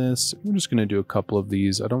grab this. We're just going to do a couple of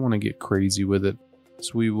these. I don't want to get crazy with it.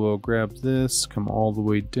 So we will grab this, come all the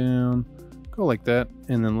way down, go like that.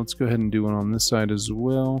 And then let's go ahead and do one on this side as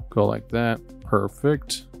well. Go like that.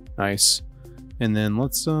 Perfect. Nice. And then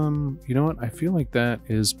let's, you know what? I feel like that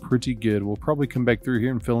is pretty good. We'll probably come back through here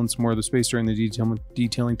and fill in some more of the space during the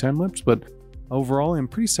detailing time lapse, but overall, I'm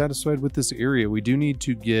pretty satisfied with this area. We do need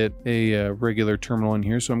to get a regular terminal in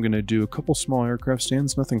here, so I'm going to do a couple small aircraft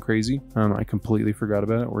stands, nothing crazy. I completely forgot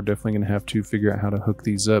about it. We're definitely going to have to figure out how to hook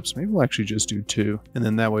these up, so maybe we'll actually just do two. And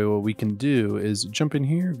then that way what we can do is jump in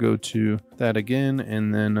here, go to that again,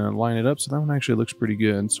 and then line it up, so that one actually looks pretty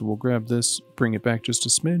good. So we'll grab this, bring it back just a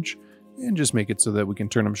smidge, and just make it so that we can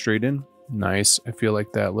turn them straight in. Nice. I feel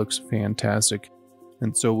like that looks fantastic.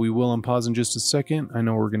 And so we will unpause in just a second. I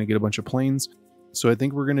know we're going to get a bunch of planes. So I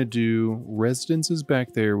think we're going to do residences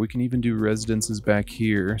back there. We can even do residences back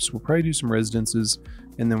here. So we'll probably do some residences,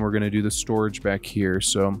 and then we're going to do the storage back here.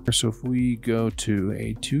 So if we go to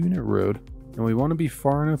a 2-unit road, and we want to be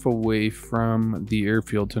far enough away from the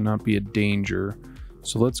airfield to not be a danger.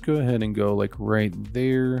 So let's go ahead and go like right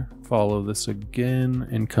there, follow this again,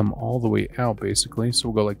 and come all the way out basically. So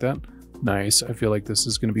we'll go like that. Nice. I feel like this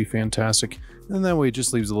is going to be fantastic. And that way it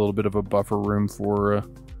just leaves a little bit of a buffer room for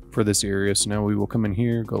this area. So now we will come in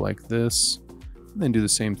here, go like this, and then do the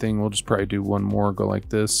same thing. We'll just probably do one more, go like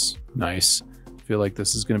this. Nice. I feel like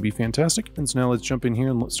this is going to be fantastic. And so now let's jump in here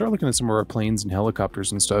and start looking at some of our planes and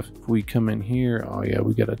helicopters and stuff. If we come in here, oh yeah,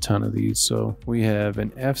 we got a ton of these. So we have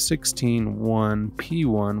an F-16-1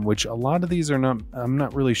 P-1, which a lot of these are not, I'm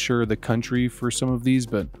not really sure the country for some of these,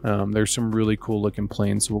 but there's some really cool looking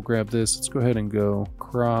planes. So we'll grab this. Let's go ahead and go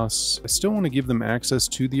across. I still want to give them access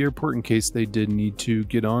to the airport in case they did need to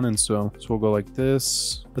get on. And so we'll go like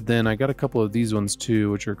this. But then I got a couple of these ones too,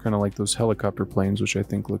 which are kind of like those helicopter planes, which I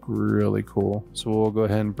think look really cool. So we'll go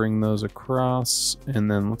ahead and bring those across, and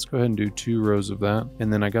then let's go ahead and do 2 rows of that.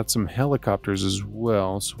 And then I got some helicopters as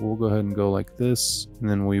well. So we'll go ahead and go like this, and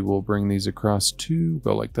then we will bring these across too,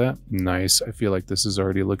 go like that. Nice. I feel like this is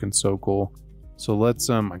already looking so cool. So let's,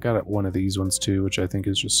 I got one of these ones too, which I think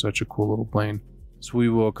is just such a cool little plane. So we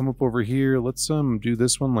will come up over here. Let's do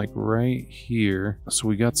this one like right here. So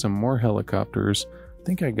we got some more helicopters. I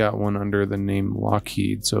think I got one under the name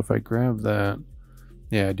Lockheed. So if I grab that,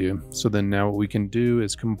 yeah, I do. So then now what we can do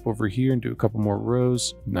is come up over here and do a couple more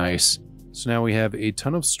rows. Nice. So now we have a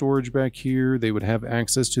ton of storage back here. They would have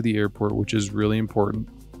access to the airport, which is really important.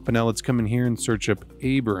 But now let's come in here and search up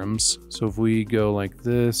Abrams. So if we go like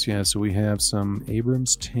this, yeah, so we have some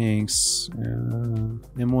Abrams tanks,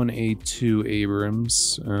 M1A2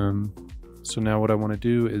 Abrams. So now what I want to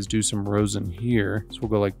do is do some rows in here. So we'll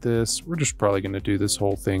go like this. We're just probably going to do this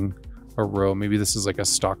whole thing a row. Maybe this is like a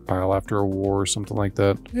stockpile after a war or something like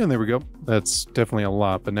that. Yeah, and there we go. That's definitely a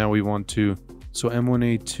lot. But now we want to, so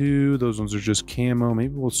M1A2, those ones are just camo.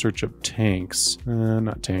 Maybe we'll search up tanks.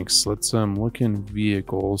 Not tanks. Let's look in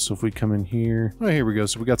vehicles. So if we come in here, oh, here we go.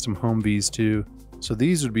 So we got some Humvees too. So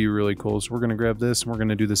these would be really cool. So we're going to grab this and we're going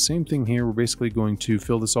to do the same thing here. We're basically going to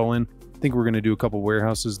fill this all in. I think we're going to do a couple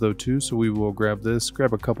warehouses though too. So we will grab this,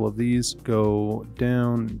 grab a couple of these, go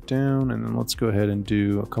down, down, and then let's go ahead and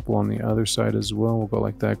do a couple on the other side as well. We'll go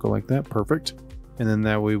like that, go like that. Perfect. And then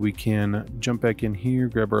that way we can jump back in here,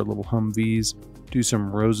 grab our little Humvees, do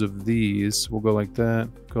some rows of these. We'll go like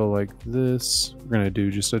that, go like this. We're going to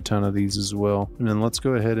do just a ton of these as well. And then let's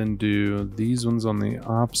go ahead and do these ones on the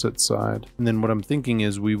opposite side. And then what I'm thinking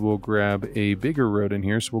is we will grab a bigger road in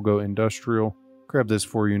here. So we'll go industrial, grab this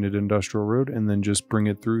 4-unit industrial road, and then just bring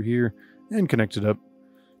it through here and connect it up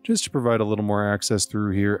just to provide a little more access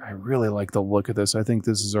through here. I really like the look of this. I think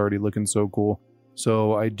this is already looking so cool.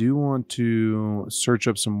 So I do want to search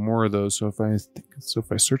up some more of those. So if I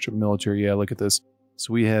search up military, yeah, look at this.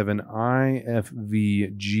 So we have an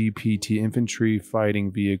IFV GPT infantry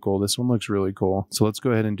fighting vehicle. This one looks really cool. So let's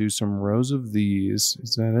go ahead and do some rows of these.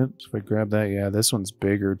 Is that it? So if I grab that, yeah, this one's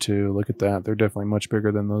bigger too. Look at that. They're definitely much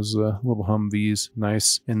bigger than those little Humvees.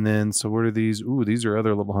 Nice. And then, so what are these? Ooh, these are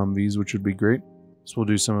other little Humvees, which would be great. So we'll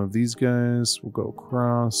do some of these guys. We'll go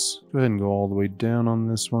across. Go ahead and go all the way down on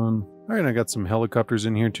this one. All right, I got some helicopters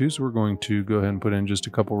in here too, so we're going to go ahead and put in just a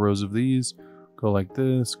couple rows of these. Go like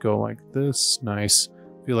this, go like this. Nice.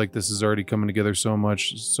 I feel like this is already coming together so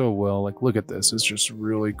much, so well. Like, look at this. It's just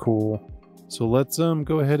really cool. So let's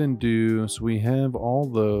go ahead and do, so we have all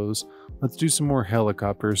those. Let's do some more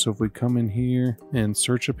helicopters. So if we come in here and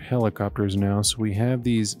search up helicopters now, so we have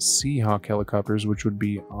these Seahawk helicopters, which would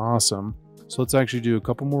be awesome. So let's actually do a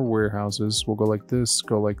couple more warehouses. We'll go like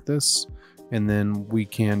this, and then we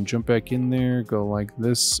can jump back in there, go like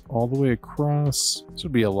this all the way across. This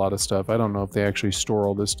would be a lot of stuff. I don't know if they actually store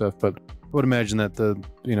all this stuff, but I would imagine that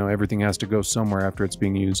everything has to go somewhere after it's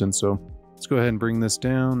being used. And so let's go ahead and bring this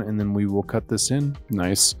down, and then we will cut this in.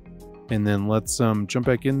 Nice. And then let's jump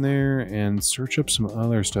back in there and search up some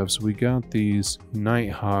other stuff. So we got these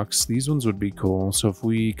Nighthawks. These ones would be cool. So if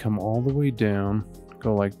we come all the way down,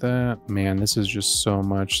 go like that. Man, this is just so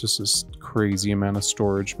much. This is crazy amount of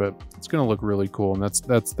storage, but it's gonna look really cool, and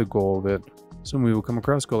that's the goal of it. So we will come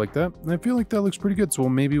across, go like that, and I feel like that looks pretty good. So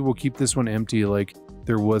maybe we'll keep this one empty, like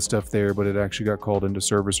there was stuff there, but it actually got called into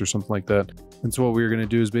service or something like that. And so what we're gonna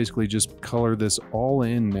do is basically just color this all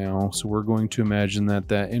in now. So we're going to imagine that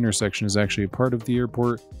that intersection is actually a part of the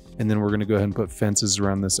airport, and then we're gonna go ahead and put fences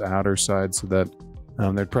around this outer side so that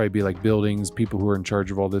there'd probably be like buildings, people who are in charge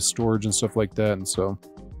of all this storage and stuff like that. And so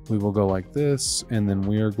we will go like this, and then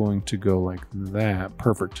we are going to go like that.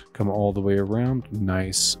 Perfect. Come all the way around.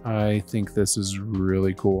 Nice. I think this is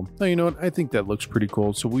really cool. Now, you know what? I think that looks pretty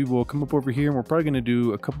cool. So we will come up over here, and we're probably going to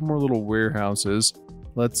do a couple more little warehouses.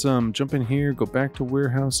 Let's jump in here, go back to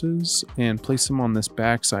warehouses, and place them on this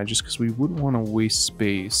back side just because we wouldn't want to waste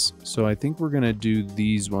space. So I think we're going to do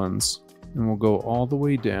these ones. And we'll go all the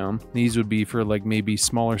way down. These would be for like maybe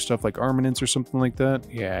smaller stuff like armaments or something like that.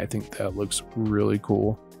 Yeah, I think that looks really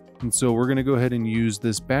cool. And so we're going to go ahead and use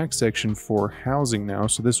this back section for housing now.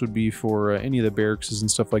 So this would be for any of the barracks and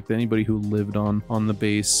stuff like that. Anybody who lived on the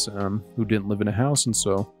base who didn't live in a house. And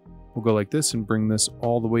so We'll go like this and bring this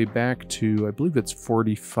all the way back to, I believe it's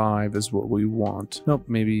 45 is what we want. Nope,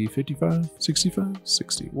 maybe 55, 65,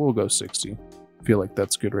 60. We'll go 60. I feel like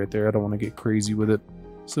that's good right there. I don't want to get crazy with it.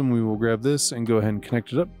 So then we will grab this and go ahead and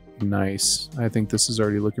connect it up. Nice. I think this is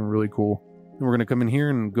already looking really cool. And we're going to come in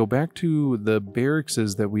here and go back to the barracks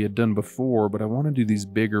that we had done before, but I want to do these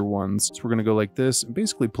bigger ones. So we're going to go like this and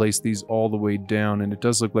basically place these all the way down. And it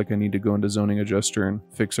does look like I need to go into zoning adjuster and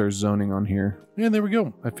fix our zoning on here. And there we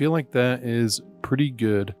go. I feel like that is pretty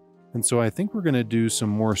good. And so I think we're going to do some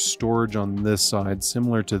more storage on this side,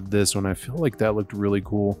 similar to this one. I feel like that looked really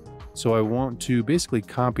cool. So I want to basically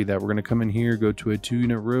copy that. We're going to come in here, go to a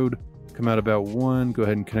 2-unit road, come out about 1, go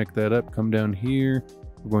ahead and connect that up, come down here.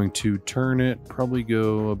 We're going to turn it, probably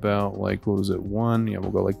go about like, what was it, 1? Yeah,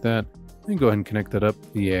 we'll go like that. And go ahead and connect that up.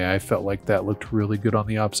 Yeah, I felt like that looked really good on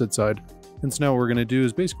the opposite side. And so now what we're going to do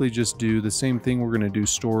is basically just do the same thing. We're going to do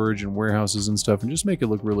storage and warehouses and stuff and just make it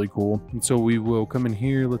look really cool. And so we will come in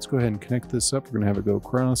here. Let's go ahead and connect this up. We're going to have it go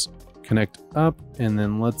across, connect up, and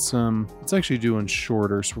then let's actually do one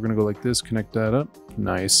shorter. So we're going to go like this, connect that up.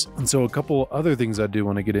 Nice. And so a couple other things I do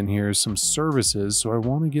want to get in here is some services. So I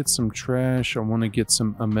want to get some trash. I want to get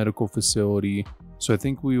a medical facility. So I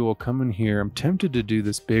think we will come in here. I'm tempted to do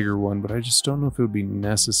this bigger one, but I just don't know if it would be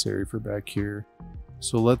necessary for back here.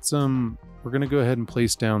 So let's we're going to go ahead and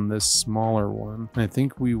place down this smaller one. I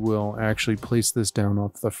think we will actually place this down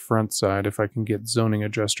off the front side if I can get zoning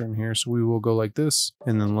adjuster in here. So we will go like this,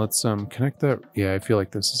 and then let's connect that. Yeah, I feel like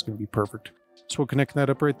this is going to be perfect. So we'll connect that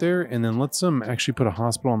up right there, and then let's actually put a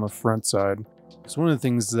hospital on the front side. So one of the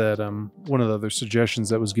things that one of the other suggestions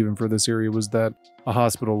that was given for this area was that a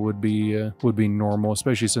hospital would be normal,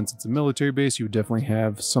 especially since it's a military base. You would definitely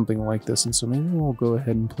have something like this, and so maybe we'll go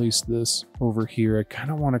ahead and place this over here. I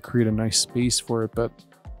kind of want to create a nice space for it, but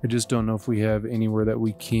I just don't know if we have anywhere that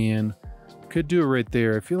we can. Could do it right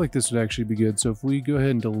there. I feel like this would actually be good. So if we go ahead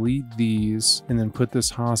and delete these and then put this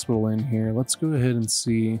hospital in here, let's go ahead and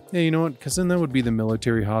see. Yeah, you know what? Because then that would be the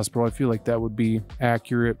military hospital. I feel like that would be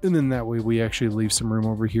accurate. And then that way we actually leave some room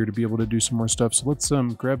over here to be able to do some more stuff. So let's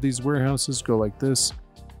grab these warehouses, go like this,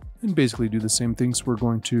 and basically do the same thing. So we're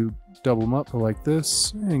going to double them up, go like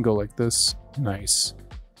this, and go like this. Nice.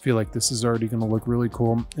 Feel like this is already going to look really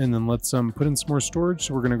cool. And then let's put in some more storage.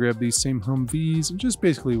 So we're going to grab these same Humvees and just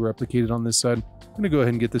basically replicate it on this side. I'm going to go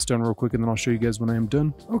ahead and get this done real quick, and then I'll show you guys when I am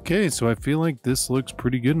done. Okay, so I feel like this looks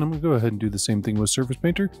pretty good, and I'm going to go ahead and do the same thing with Surface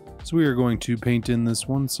Painter. So we are going to paint in this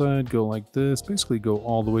one side, go like this, basically go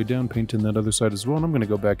all the way down, paint in that other side as well. And I'm going to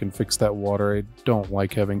go back and fix that water. I don't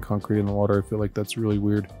like having concrete in the water. I feel like that's really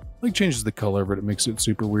weird. Like changes the color, but it makes it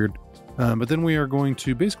super weird. But then we are going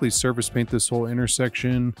to basically surface paint this whole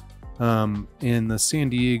intersection. In the San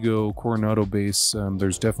Diego Coronado base,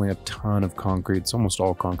 there's definitely a ton of concrete. It's almost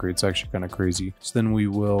all concrete. It's actually kind of crazy. So then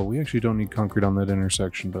we actually don't need concrete on that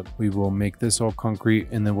intersection, but we will make this all concrete.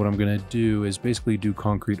 And then what I'm going to do is basically do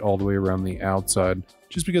concrete all the way around the outside,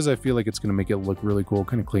 just because I feel like it's going to make it look really cool,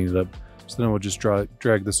 kind of clean it up. So then we'll just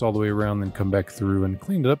drag this all the way around, then come back through and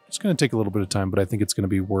clean it up. It's going to take a little bit of time, but I think it's going to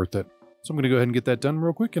be worth it. So I'm going to go ahead and get that done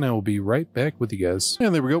real quick, and I will be right back with you guys.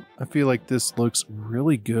 And there we go. I feel like this looks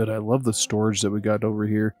really good. I love the storage that we got over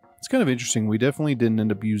here. It's kind of interesting. We definitely didn't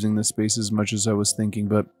end up using this space as much as I was thinking,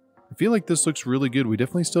 but I feel like this looks really good. We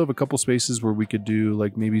definitely still have a couple spaces where we could do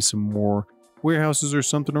like maybe some more warehouses or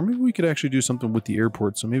something, or maybe we could actually do something with the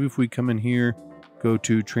airport. So maybe if we come in here, go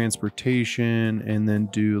to transportation, and then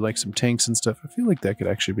do like some tanks and stuff, I feel like that could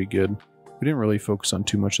actually be good. We didn't really focus on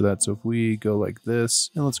too much of that. So if we go like this,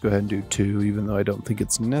 and let's go ahead and do 2, even though I don't think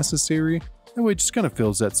it's necessary. That way it just kind of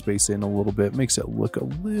fills that space in a little bit, makes it look a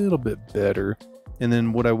little bit better. And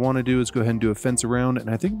then what I want to do is go ahead and do a fence around, and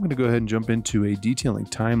I think I'm going to go ahead and jump into a detailing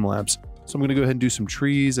time lapse. So I'm going to go ahead and do some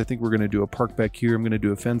trees. I think we're going to do a park back here. I'm going to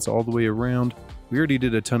do a fence all the way around. We already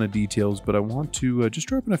did a ton of details, but I want to just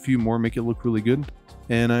drop in a few more, make it look really good.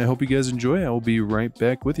 And I hope you guys enjoy. I will be right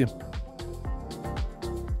back with you.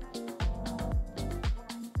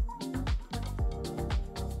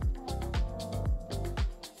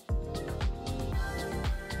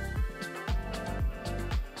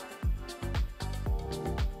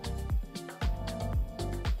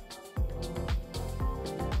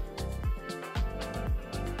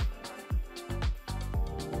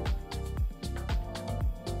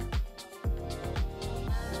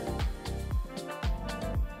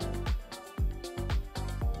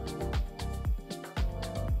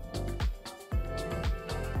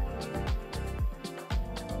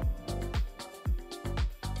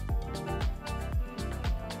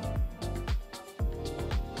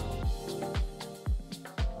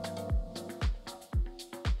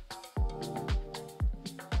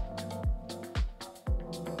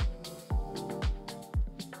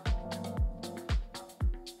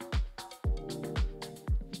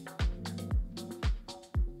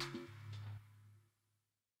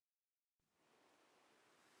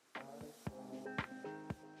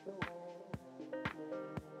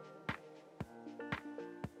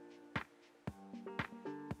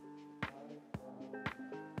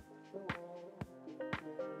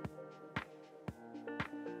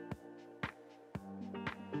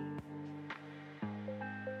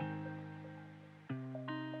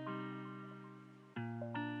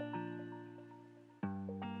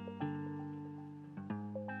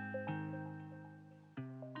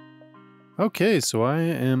 Okay, so I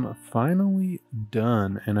am finally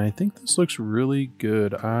done, and I think this looks really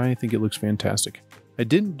good. I think it looks fantastic. I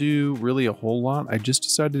didn't do really a whole lot. I just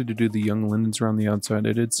decided to do the young lindens around the outside.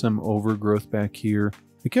 I did some overgrowth back here.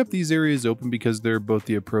 I kept these areas open because they're both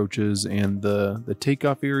the approaches and the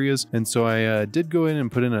takeoff areas, and so I did go in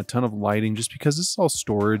and put in a ton of lighting just because this is all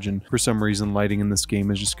storage, and for some reason lighting in this game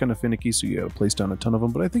is just kind of finicky, so you gotta place down a ton of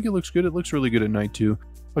them, but I think it looks good. It looks really good at night too.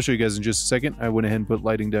 I'll show you guys in just a second. I went ahead and put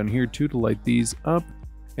lighting down here too to light these up.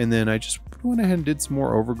 And then I just went ahead and did some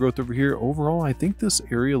more overgrowth over here. Overall, I think this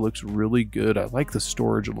area looks really good. I like the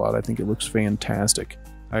storage a lot. I think it looks fantastic.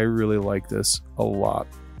 I really like this a lot.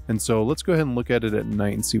 And so let's go ahead and look at it at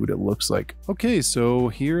night and see what it looks like. Okay, so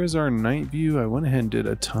here is our night view. I went ahead and did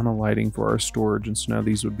a ton of lighting for our storage, and so now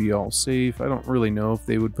these would be all safe. I don't really know if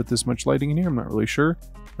they would put this much lighting in here. I'm not really sure.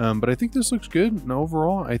 But I think this looks good. And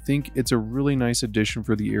overall, I think it's a really nice addition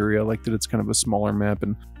for the area. I like that it's kind of a smaller map,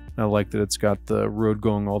 and I like that it's got the road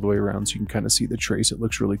going all the way around so you can kind of see the trace. It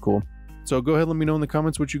looks really cool. So go ahead, let me know in the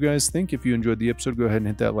comments what you guys think. If you enjoyed the episode, go ahead and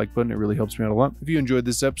hit that like button. It really helps me out a lot. If you enjoyed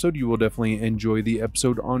this episode, you will definitely enjoy the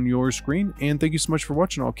episode on your screen. And thank you so much for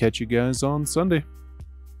watching. I'll catch you guys on Sunday.